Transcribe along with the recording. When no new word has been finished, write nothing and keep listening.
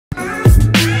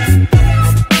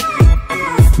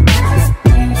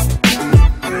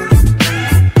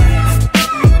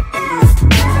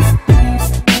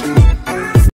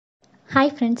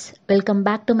friends, welcome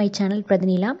back to my channel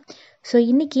Pradhanila. So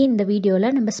இன்னைக்கு இந்த வீடியோல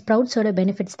நம்ம ஸ்ப்ரவுட்ஸோட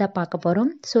பெனிஃபிட்ஸ் தான் பார்க்க போறோம்.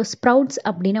 ஸோ ஸ்ப்ரவுட்ஸ்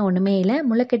அப்படின்னா ஒன்றுமே இல்லை,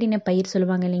 முளைக்கட்டின பயிர்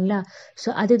சொல்லுவாங்க இல்லைங்களா. ஸோ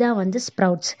அதுதான் வந்து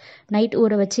ஸ்ப்ரவுட்ஸ். நைட்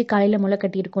ஊற வச்சு காலையில்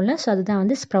முளைக்கட்டி இருக்கும்ல, ஸோ அதுதான்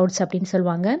வந்து ஸ்ப்ரவுட்ஸ் அப்படின்னு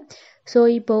சொல்லுவாங்க. ஸோ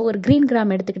இப்போ ஒரு க்ரீன்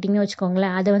கிராம் எடுத்துக்கிட்டிங்கன்னு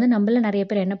வச்சுக்கோங்களேன், அதை வந்து நம்மள நிறைய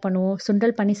பேர் என்ன பண்ணுவோம்,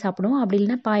 சுண்டல் பண்ணி சாப்பிடுவோம், அப்படி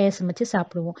இல்லைன்னா பாயாசம் வச்சு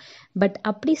சாப்பிடுவோம். பட்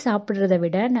அப்படி சாப்பிட்றத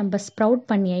விட நம்ம ஸ்ப்ரவுட்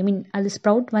பண்ணி அது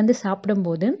ஸ்ப்ரவுட் வந்து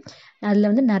சாப்பிடும்போது அதில்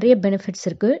வந்து நிறைய பெனிஃபிட்ஸ்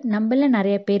இருக்குது. நம்மள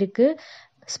நிறைய பேருக்கு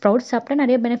ஸ்ப்ரவுட் சாப்பிட்டா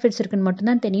நிறைய பெனிஃபிட்ஸ் இருக்குன்னு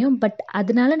மட்டும்தான் தெரியும், பட்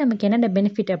அதனால நமக்கு என்னென்ன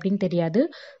பெனிஃபிட் அப்படின்னு தெரியாது.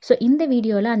 ஸோ இந்த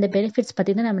வீடியோவில் அந்த பெனிஃபிட்ஸ்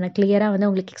பற்றி தான் நான் கிளியராக வந்து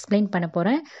உங்களுக்கு எக்ஸ்பிளைன் பண்ண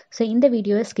போகிறேன். ஸோ இந்த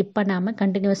வீடியோவை ஸ்கிப் பண்ணாமல்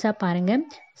கண்டினியூஸாக பாருங்கள்.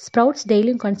 ஸ்ப்ரவுட்ஸ்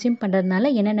டெய்லியும் கன்சியூம்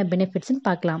பண்ணுறதுனால என்னென்ன பெனிஃபிட்ஸ்ன்னு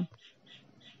பார்க்கலாம்.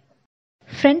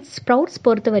 ஃப்ரெண்ட்ஸ், ஸ்ப்ரவுட்ஸ்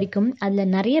பொறுத்த வரைக்கும்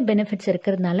அதில் நிறைய பெனிஃபிட்ஸ்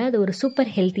இருக்கிறதுனால அது ஒரு சூப்பர்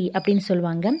ஹெல்த்தி அப்படின்னு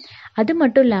சொல்லுவாங்க. அது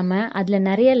மட்டும் இல்லாமல் அதில்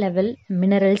நிறைய லெவல்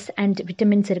மினரல்ஸ் அண்ட்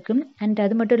விட்டமின்ஸ் இருக்குது. அண்ட்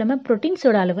அது மட்டும் இல்லாமல்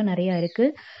ப்ரோட்டீன்ஸோட அளவு நிறையா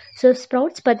இருக்குது. ஸோ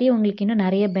ஸ்ப்ரவுட்ஸ் பற்றி உங்களுக்கு இன்னும்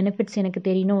நிறைய பெனிஃபிட்ஸ் எனக்கு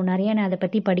தெரியணும், நிறைய நான் அதை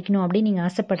பற்றி படிக்கணும் அப்படின்னு நீங்கள்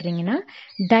ஆசைப்பட்றீங்கன்னா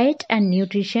diet and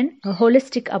nutrition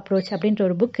holistic approach அப்படின்ற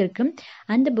ஒரு புக் இருக்குது.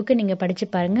 அந்த புக்கை நீங்கள் படித்து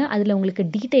பாருங்கள். அதில்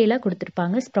உங்களுக்கு டீட்டெயிலாக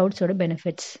கொடுத்துருப்பாங்க ஸ்ப்ரவுட்ஸோட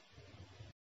பெனிஃபிட்ஸ்.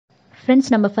 ஃப்ரெண்ட்ஸ்,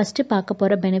 நம்ம ஃபஸ்ட்டு பார்க்க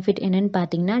போகிற பெனிஃபிட் என்னென்னு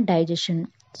பார்த்தீங்கன்னா டைஜஷன்.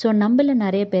 ஸோ நம்மள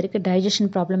நிறைய பேருக்கு டைஜஷன்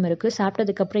ப்ராப்ளம் இருக்குது.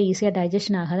 சாப்பிட்டதுக்கப்புறம் ஈஸியாக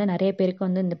டைஜஷன் ஆகாத நிறைய பேருக்கு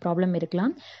வந்து இந்த ப்ராப்ளம்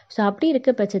இருக்கலாம். ஸோ அப்படி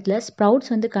இருக்க பட்சத்தில்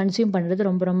ஸ்ப்ரவுட்ஸ் வந்து கன்சியூம் பண்ணுறது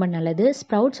ரொம்ப ரொம்ப நல்லது.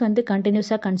 ஸ்ப்ரவுட்ஸ் வந்து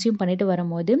கண்டினியூஸாக கன்சியூம் பண்ணிட்டு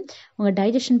வரும்போது உங்கள்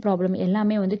டைஜஷன் ப்ராப்ளம்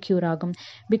எல்லாமே வந்து க்யூர் ஆகும்.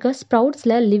 பிகாஸ்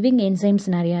ஸ்ப்ரவுட்ஸில் லிவிங் என்சைம்ஸ்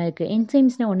நிறையா இருக்குது.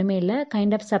 என்சைம்ஸ்னால் ஒன்றுமே இல்லை,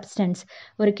 கைண்ட் ஆஃப் சப்ஸ்டன்ஸ்,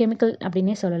 ஒரு கெமிக்கல்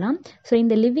அப்படின்னே சொல்லலாம். ஸோ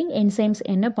இந்த லிவிங் என்சைம்ஸ்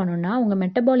என்ன பண்ணுன்னா உங்கள்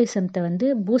மெட்டபாலிசத்தை வந்து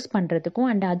பூஸ்ட் பண்ணுறதுக்கும்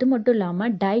அண்ட் அது மட்டும்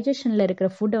இல்லாமல் டைஜஷனில் இருக்கிற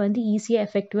ஃபுட்டை வந்து ஈஸியாக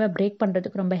எஃபெக்டிவாக பிரேக்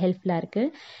பண்ணுறதுக்கு ரொம்ப ஹெல்ப்ஃபுல்லாக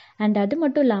இருக்குது. அண்ட் அது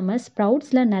மட்டும் இல்லாமல்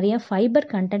ஸ்ப்ரவுட்ஸில் நிறைய ஃபைபர்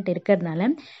கண்டென்ட் இருக்கிறதுனால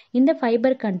இந்த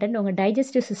ஃபைபர் கண்டென்ட் உங்கள்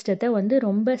டைஜஸ்டிவ் சிஸ்டத்தை வந்து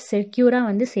ரொம்ப செக்யூராக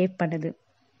வந்து சேவ் பண்ணுது.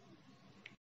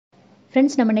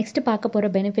 ஃப்ரெண்ட்ஸ், நம்ம நெக்ஸ்ட்டு பார்க்க போகிற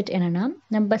பெனிஃபிட் என்னென்னா,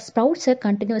 நம்ம ஸ்ப்ரவுட்ஸை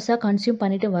கண்டினியூஸாக கன்சியூம்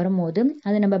பண்ணிட்டு வரும்போது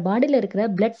அது நம்ம பாடியில் இருக்கிற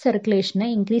பிளட் சர்க்குலேஷனை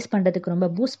இன்க்ரீஸ் பண்ணுறதுக்கு ரொம்ப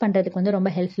பூஸ்ட் பண்ணுறதுக்கு வந்து ரொம்ப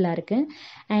ஹெல்ப்ஃபுல்லாக இருக்குது.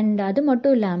 அண்ட் அது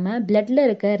மட்டும் இல்லாமல் பிளட்டில்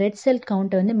இருக்க ரெட் செல்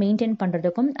கவுண்ட்டை வந்து மெயின்டைன்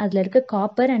பண்ணுறதுக்கும் அதில் இருக்க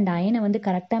காப்பர் அண்ட் அயனை வந்து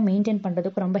கரெக்டாக மெயின்டைன்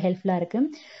பண்ணுறதுக்கும் ரொம்ப ஹெல்ப்ஃபுல்லாக இருக்குது.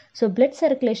 ஸோ பிளட்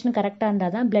சர்க்குலேஷன் கரெக்டாக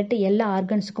இருந்தால் தான் பிளட் எல்லா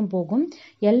ஆர்கன்ஸுக்கும் போகும்.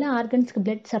 எல்லா ஆர்கன்ஸுக்கு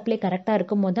பிளட் சப்ளை கரெக்டாக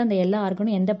இருக்கும் போது அந்த எல்லா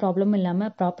ஆர்கனும் எந்த ப்ராப்ளமும்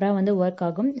இல்லாமல் ப்ராப்பராக வந்து ஒர்க்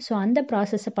ஆகும். ஸோ அந்த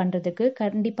ப்ராசஸை பண்ணுறதுக்கு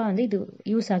கண்டிப்பாக வந்து இது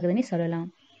யூஸ் ஆகுதுன்னு சொல்லலாம்.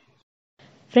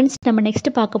 ஃப்ரெண்ட்ஸ், நம்ம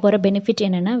நெக்ஸ்ட்டு பார்க்க போகிற பெனிஃபிட்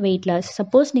என்னென்னா வெயிட் லாஸ்.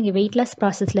 சப்போஸ் நீங்கள் வெயிட் லாஸ்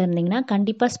ப்ராசஸில் இருந்தீங்கன்னா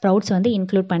கண்டிப்பாக ஸ்ப்ரவுட்ஸ் வந்து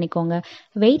இன்க்ளூட் பண்ணிக்கோங்க.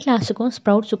 வெயிட் லாஸுக்கும்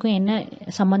ஸ்ப்ரவுட்ஸுக்கும் என்ன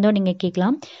சம்மந்தம் நீங்கள்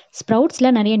கேட்கலாம். ஸ்ப்ரவுட்ஸில்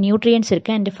நிறைய நியூட்ரியன்ஸ்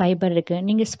இருக்குது அண்ட் ஃபைபர் இருக்குது.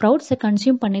 நீங்கள் ஸ்ப்ரவுட்ஸை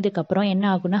கன்சியூம் பண்ணதுக்கப்புறம் என்ன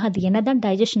ஆகுனா அது என்ன தான்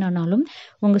டைஜஷன் ஆனாலும்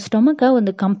உங்கள் ஸ்டொமக்கை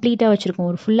வந்து கம்ப்ளீட்டாக வச்சுருக்கும்,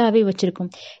 ஒரு ஃபுல்லாகவே வச்சுருக்கும்.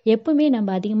 எப்பவுமே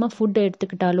நம்ம அதிகமாக ஃபுட்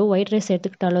எடுத்துக்கிட்டாலோ ஒயிட் ரைஸ்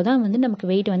எடுத்துக்கிட்டாலோ தான் வந்து நமக்கு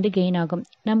வெயிட் வந்து கெயின் ஆகும்.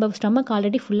 நம்ம ஸ்டொமக்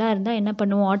ஆல்ரெடி ஃபுல்லாக இருந்தால் என்ன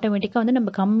பண்ணுவோம், ஆட்டோமேட்டிக்காக வந்து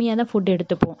நம்ம கம்மியாக தான் ஃபுட்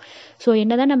எடுத்துப்போம். ஸோ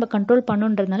என்ன தான் நம்ம கண்ட்ரோல்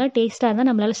பண்ணுன்றதுனால டேஸ்ட்டாக இருந்தால்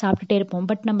நம்மளால் சாப்பிட்டுட்டே இருப்போம்.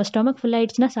 பட் நம்ம ஸ்டொமக் ஃபுல்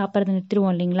ஆகிடுச்சுன்னா சாப்பிட்றது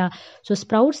நிறுத்திடுவோம் இல்லைங்களா. ஸோ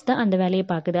ஸ்ப்ரவுட்ஸ் தான் அந்த வேலையை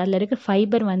பார்க்குது. அதில் இருக்க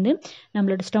ஃபைபர் வந்து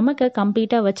நம்மளோட ஸ்டொமக்கை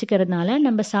கம்ப்ளீட்டாக வச்சுக்கிறதுனால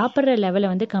நம்ம சாப்பிட்ற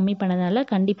லெவலை வந்து கம்மி பண்ணதுனால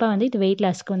கண்டிப்பாக வந்து இது வெயிட்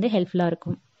லாஸ்க்கு வந்து ஹெல்ப்ஃபுல்லாக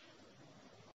இருக்கும்.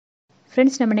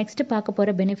 ஃப்ரெண்ட்ஸ், நம்ம நெக்ஸ்ட்டு பார்க்க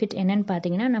போகிற பெனிஃபிட் என்னென்னு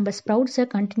பார்த்தீங்கன்னா, நம்ம ஸ்ப்ரவுட்ஸை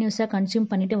கண்டினியூஸாக கன்சியூம்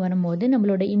பண்ணிட்டு வரும்போது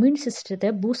நம்மளோட இம்யூன் சிஸ்டத்தை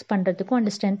பூஸ்ட் பண்ணுறதுக்கும்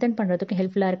அண்ட் ஸ்ட்ரென்தன் பண்ணுறதுக்கும்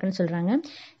ஹெல்ப்ஃபுல்லாக இருக்குன்னு சொல்கிறாங்க.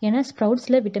 ஏன்னா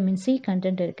ஸ்ப்ரவுட்ஸில் விட்டமின் சி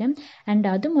கண்டென்ட் இருக்குது. அண்ட்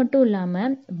அது மட்டும்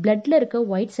இல்லாமல் பிளட்டில் இருக்க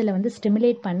ஒயிட் செல்லை வந்து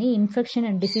ஸ்டிமுலேட் பண்ணி இன்ஃபெக்ஷன்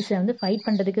அண்ட் டிசீஸை வந்து ஃபைட்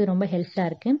பண்ணுறதுக்கு ரொம்ப ஹெல்ப்ஃபுல்லாக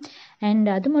இருக்குது. அண்ட்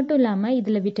அது மட்டும் இல்லாமல்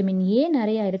இதில் விட்டமின் ஏ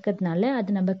நிறையா இருக்கிறதுனால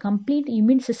அது நம்ம கம்ப்ளீட்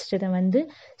இம்யூன் சிஸ்டத்தை வந்து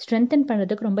ஸ்ட்ரென்தன்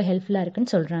பண்ணுறதுக்கு ரொம்ப ஹெல்ப்ஃபுல்லாக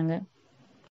இருக்குன்னு சொல்கிறாங்க.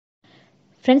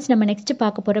 ஃப்ரெண்ட்ஸ், நம்ம நெக்ஸ்ட்டு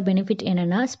பார்க்க போகிற பெனிஃபிட்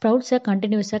என்னென்னா, ஸ்ப்ரவுட்ஸை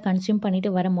கண்டினியூஸாக கன்சியூம் பண்ணிட்டு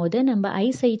வரும்போது நம்ம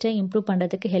ஐசைட்டை இம்ப்ரூவ்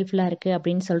பண்ணுறதுக்கு ஹெல்ப்ஃபுல்லாக இருக்குது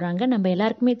அப்படின்னு சொல்கிறாங்க. நம்ம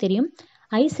எல்லாருக்குமே தெரியும்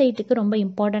ஐசைட்டுக்கு ரொம்ப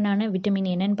இம்பார்ட்டண்டான விட்டமின்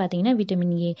என்னென்னு பார்த்தீங்கன்னா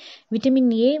விட்டமின் ஏ. விட்டமின்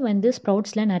ஏ வந்து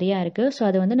ஸ்ப்ரவுட்ஸில் நிறையா இருக்குது. ஸோ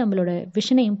அது வந்து நம்மளோட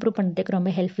விஷனை இம்ப்ரூவ் பண்ணுறதுக்கு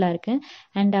ரொம்ப ஹெல்ப்ஃபுல்லாக இருக்குது.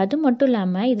 அண்ட் அது மட்டும்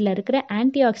இல்லாமல் இதில் இருக்கிற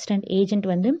ஆன்டி ஆக்சிடென்ட் ஏஜென்ட்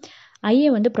வந்து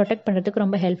ஐயை வந்து ப்ரொடெக்ட் பண்ணுறதுக்கு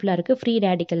ரொம்ப ஹெல்ப்ஃபுல்லாக இருக்குது ஃப்ரீ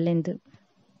ரேடிக்கல்லேருந்து.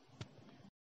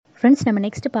 ஃப்ரெண்ட்ஸ், நம்ம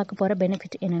நெக்ஸ்ட்டு பார்க்க போகிற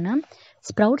பெனிஃபிட் என்னென்னா,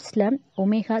 ஸ்ப்ரவுட்ஸில்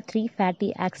ஒமேகா 3 ஃபேட்டி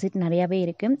ஆசிட் நிறையாவே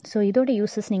இருக்குது. ஸோ இதோட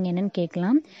யூஸஸ் நீங்கள் என்னென்னு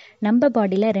கேட்கலாம். நம்ம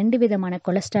பாடியில் 2 விதமான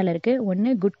கொலஸ்ட்ரால் இருக்குது.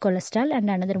 ஒன்று good cholesterol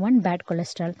and another one bad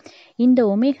cholesterol. இந்த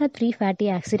ஒமேகா 3 ஃபேட்டி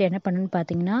ஆசிட் என்ன பண்ணணும்னு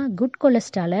பார்த்தீங்கன்னா குட்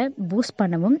கொலஸ்ட்ராலை பூஸ்ட்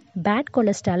பண்ணவும் பேட்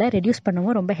கொலஸ்ட்ராலை ரெடியூஸ்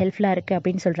பண்ணவும் ரொம்ப ஹெல்ப்ஃபுல்லாக இருக்குது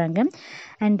அப்படின்னு சொல்கிறாங்க.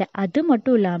 அண்ட் அது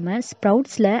மட்டும் இல்லாமல்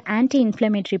ஸ்ப்ரவுட்ஸில் ஆன்டி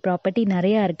இன்ஃப்ளமேட்டரி ப்ராப்பர்ட்டி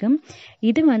நிறையா இருக்குது.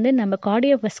 இது வந்து நம்ம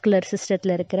கார்டியோவஸ்குலர்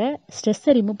சிஸ்டத்தில் இருக்கிற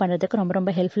ஸ்ட்ரெஸ்ஸை ரிமூவ் பண்ணுறதுக்கு ரொம்ப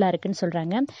ரொம்ப ஹெல்ப்ஃபுல்லாக இருக்குன்னு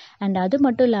சொல்கிறாங்க. அண்ட் அது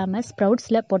மட்டும் இல்லாமல்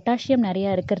ஸ்ப்ரவுட்ஸில் பொட்டாசியம் நிறையா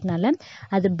இருக்கிறதுனால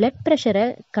அது பிளட் ப்ரெஷரை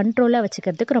கண்ட்ரோலாக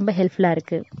வச்சுக்கிறதுக்கு ரொம்ப ஹெல்ப்ஃபுல்லாக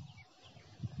இருக்குது.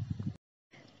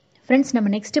 ஃப்ரெண்ட்ஸ் நம்ம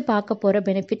நெக்ஸ்ட்டு பார்க்க போகிற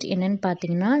பெனிஃபிட் என்னன்னு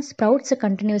பார்த்தீங்கன்னா ஸ்ப்ரவுட்ஸை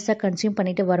கண்டினியூஸாக கன்சியூம்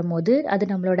பண்ணிட்டு வரும்போது அது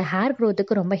நம்மளோட ஹேர்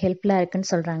க்ரோத்துக்கு ரொம்ப ஹெல்ப்ஃபுல்லாக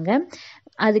இருக்குன்னு சொல்கிறாங்க.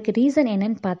 அதுக்கு ரீசன்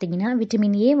என்னன்னு பார்த்தீங்கன்னா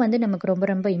விட்டமின் ஏ வந்து நமக்கு ரொம்ப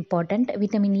ரொம்ப இம்பார்ட்டண்ட்.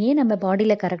 விட்டமின் ஏ நம்ம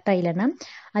பாடியில் கரெக்டாக இல்லைன்னா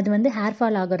அது வந்து ஹேர்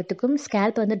ஃபால் ஆகிறதுக்கும்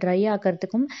ஸ்கேல்ப் வந்து ட்ரை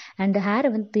ஆகிறதுக்கும் அண்ட் ஹேர்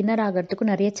வந்து தின்னர்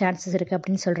ஆகிறதுக்கும் நிறைய சான்சஸ் இருக்குது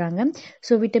அப்படின்னு சொல்கிறாங்க.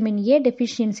 ஸோ விட்டமின் ஏ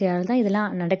டெஃபிஷியன்சியால் தான்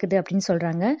இதெல்லாம் நடக்குது அப்படின்னு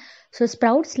சொல்கிறாங்க. ஸோ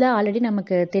ஸ்ப்ரவுட்ஸில் ஆல்ரெடி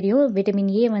நமக்கு தெரியும்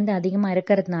விட்டமின் ஏ வந்து அதிகமாக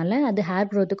இருக்கிறதுனால அது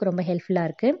ஹேர் க்ரோத்துக்கு ரொம்ப ஹெல்ப்ஃபுல்லாக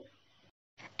இருக்குது.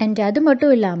 அண்ட் அது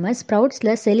மட்டும் இல்லாமல்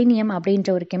ஸ்ப்ரவுட்ஸில் செலினியம் அப்படின்ற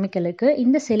ஒரு கெமிக்கல் இருக்குது.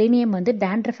 இந்த செலினியம் வந்து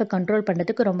டேண்ட்ரஃபை கண்ட்ரோல்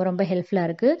பண்ணுறதுக்கு ரொம்ப ரொம்ப ஹெல்ப்ஃபுல்லாக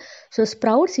இருக்குது. ஸோ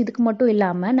ஸ்ப்ரவுட்ஸ் இதுக்கு மட்டும்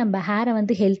இல்லாமல் நம்ம ஹேரை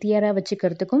வந்து ஹெல்த்தியராக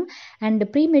வச்சுக்கிறதுக்கும் அண்ட்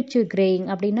ப்ரீமெச்சூர் கிரேயிங்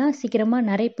அப்படின்னா சீக்கிரமாக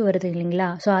நரைப்பு வருது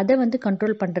இல்லைங்களா, ஸோ அதை வந்து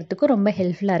கண்ட்ரோல் பண்ணுறதுக்கும் ரொம்ப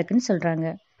ஹெல்ப்ஃபுல்லாக இருக்குன்னு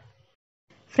சொல்கிறாங்க.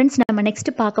 ஃப்ரெண்ட்ஸ் நம்ம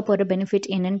நெக்ஸ்ட்டு பார்க்க போகிற பெனிஃபிட்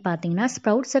என்னென்னு பார்த்தீங்கன்னா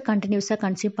ஸ்ப்ரவுட்ஸை கண்டினியூஸாக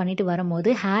கன்சியூம் பண்ணிட்டு வரும்போது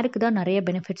ஹேருக்கு தான் நிறைய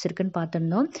பெனிஃபிட்ஸ் இருக்குதுன்னு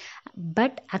பார்த்துருந்தோம்.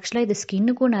 பட் ஆக்சுவலாக இது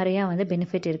ஸ்கின்னுக்கும் நிறையா வந்து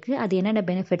பெனிஃபிட் இருக்குது. அது என்னென்ன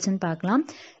பெனிஃபிட்ஸ்னு பார்க்கலாம்.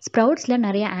 ஸ்ப்ரவுட்ஸில்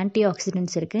நிறைய ஆன்டி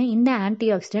ஆக்சிடென்ட்ஸ் இருக்குது. இந்த ஆன்டி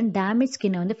ஆக்சிடென்ட் டேமேஜ்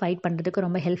ஸ்கின்னை வந்து ஃபைட் பண்ணுறதுக்கு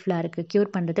ரொம்ப ஹெல்ப்ஃபுல்லாக இருக்குது,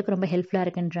 க்யூர் பண்ணுறதுக்கு ரொம்ப ஹெல்ப்ஃபுல்லாக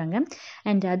இருக்குன்றாங்க.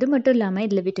 அண்ட் அது மட்டும் இல்லாமல்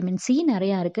இதில் விட்டமின் சி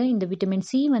நிறையா இருக்குது. இந்த விட்டமின்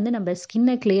சி வந்து நம்ம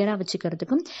ஸ்கின்னை கிளியராக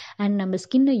வச்சுக்கிறதுக்கும் அண்ட் நம்ம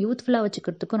ஸ்கின்னை யூத்ஃபுல்லாக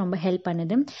வச்சுக்கிறதுக்கும் ரொம்ப ஹெல்ப்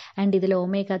பண்ணுது. அண்ட் இதில்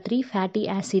ஒமேகா 3 ஃபேட்டி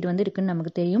ஆசிட் வந்து இருக்குன்னு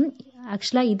நமக்கு தெரியும்.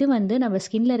 ஆக்சுவலாக இது வந்து நம்ம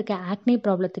ஸ்கின்ல இருக்க ஆக்னே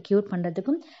ப்ராப்ளத்தை க்யூர்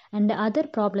பண்ணுறதுக்கும் அண்ட்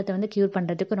அதர் ப்ராப்ளத்தை வந்து க்யூர்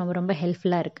பண்ணுறதுக்கும் ரொம்ப ரொம்ப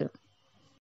ஹெல்ப்ஃபுல்லாக இருக்குது.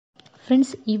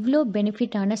 ஃப்ரெண்ட்ஸ் இவ்வளோ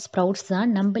பெனிஃபிட்டான ஸ்ப்ரவுட்ஸ் தான்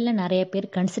நம்மள நிறைய பேர்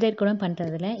கன்சிடர் கூட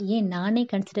பண்ணுறதில்ல. ஏன் நானே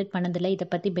கன்சிடர் பண்ணதில்லை இதை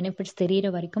பற்றி பெனிஃபிட்ஸ் தெரிகிற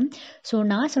வரைக்கும். ஸோ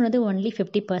நான் சொன்னது ஒன்லி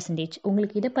 50%.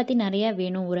 உங்களுக்கு இதை பற்றி நிறையா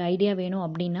வேணும், ஒரு ஐடியா வேணும்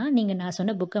அப்படின்னா நீங்கள் நான்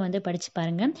சொன்ன புக்கை வந்து படித்து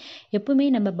பாருங்கள். எப்பவுமே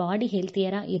நம்ம பாடி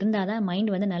ஹெல்த்தியராக இருந்தால் தான்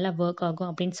மைண்ட் வந்து நல்லா ஒர்க் ஆகும்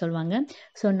அப்படின்னு சொல்லுவாங்க.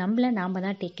 ஸோ நாம்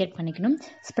தான் டேக் கேர் பண்ணிக்கணும்.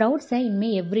 ஸ்ப்ரவுட்ஸை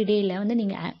இனிமேல் எவ்ரிடேயில் வந்து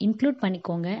நீங்கள் இன்க்ளூட்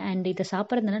பண்ணிக்கோங்க. அண்ட் இதை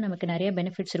சாப்பிட்றதுனால நமக்கு நிறைய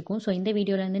பெனிஃபிட்ஸ் இருக்கும். ஸோ இந்த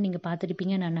வீடியோவில் நீங்கள்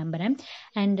பார்த்துருப்பீங்க நான் நம்புகிறேன்.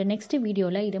 அண்ட் நெக்ஸ்ட்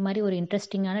வீடியோவில் இது மாதிரி ஒரு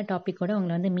இன்ட்ரெஸ்டிங்கான டாப்பிக்கோட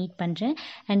உங்களை வந்து மீட் பண்ணுறேன்.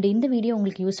 அண்ட் இந்த வீடியோ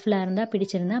உங்களுக்கு யூஸ்ஃபுல்லாக இருந்தால்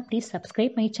பிடிச்சிருந்தா please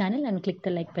subscribe my channel and click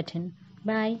the like button.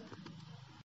 Bye.